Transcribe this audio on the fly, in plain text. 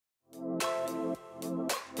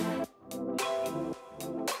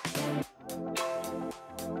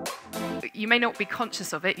You may not be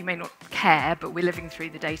conscious of it, you may not care, but we're living through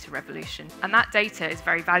the data revolution. And that data is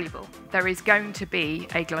very valuable. There is going to be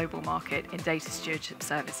a global market in data stewardship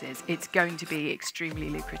services. It's going to be extremely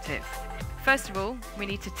lucrative. First of all, we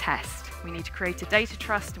need to test. We need to create a data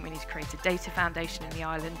trust and we need to create a data foundation in the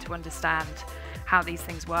island to understand how these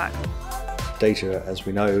things work. Data, as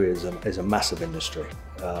we know, is a massive industry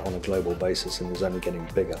on a global basis and is only getting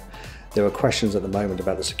bigger. There are questions at the moment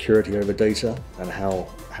about the security over data and how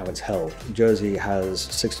it's held. Jersey has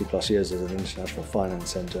 60 plus years as an international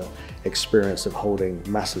finance centre, experience of holding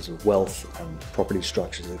masses of wealth and property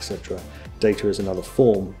structures, etc. Data is another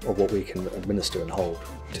form of what we can administer and hold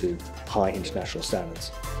to high international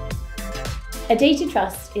standards. A data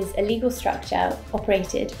trust is a legal structure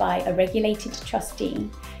operated by a regulated trustee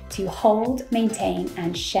to hold, maintain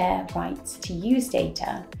and share rights to use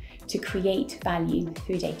data to create value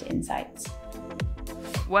through data insights.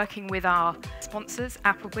 Working with our sponsors,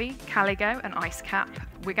 Appleby, Caligo and IceCap,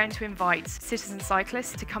 we're going to invite citizen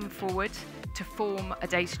cyclists to come forward to form a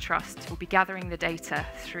data trust. We'll be gathering the data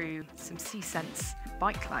through some C-Sense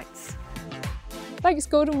bike lights. Thanks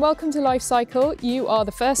Gordon, welcome to Life Cycle. You are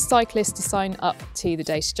the first cyclist to sign up to the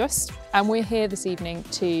Data Trust and we're here this evening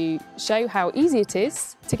to show how easy it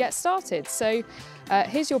is to get started. So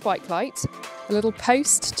here's your bike light, a little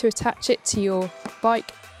post to attach it to your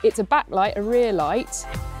bike. It's a backlight, a rear light.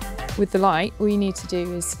 With the light, all you need to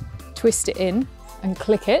do is twist it in and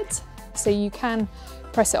click it. So you can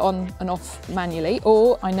press it on and off manually,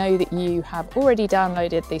 or I know that you have already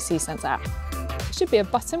downloaded the C-Sense app. There should be a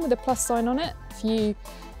button with a plus sign on it. If you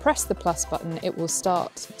press the plus button, it will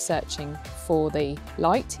start searching for the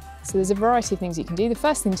light. So there's a variety of things you can do. The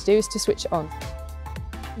first thing to do is to switch it on.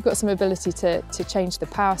 You've got some ability to change the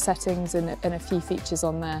power settings and a few features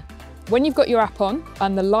on there. When you've got your app on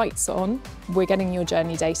and the lights on, we're getting your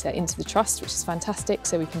journey data into the trust, which is fantastic.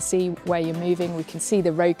 So we can see where you're moving, we can see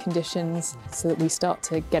the road conditions so that we start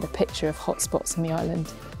to get a picture of hotspots on the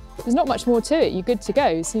island. There's not much more to it, you're good to go.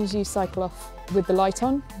 As soon as you cycle off with the light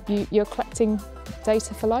on, you're collecting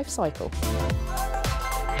data for Life Cycle.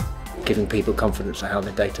 Giving people confidence of how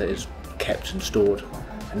their data is kept and stored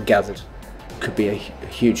and gathered could be a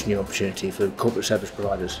huge new opportunity for corporate service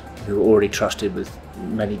providers who are already trusted with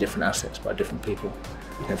many different assets by different people.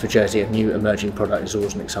 For Jersey, a new emerging product is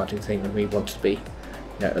always an exciting thing and we want to be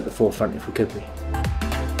at the forefront if we could be.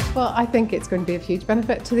 Well, I think it's going to be of huge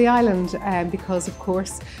benefit to the island because, of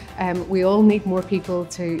course, we all need more people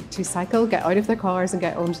to cycle, get out of their cars and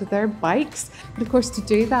get onto their bikes. But of course, to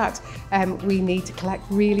do that, we need to collect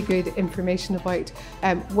really good information about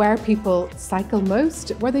where people cycle most,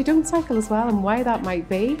 where they don't cycle as well and why that might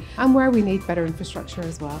be, and where we need better infrastructure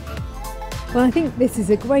as well. Well, I think this is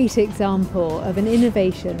a great example of an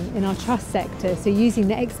innovation in our trust sector, so using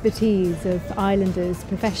the expertise of islanders,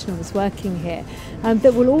 professionals working here,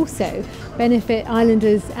 that will also benefit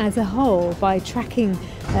islanders as a whole by tracking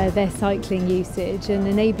their cycling usage and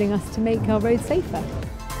enabling us to make our roads safer.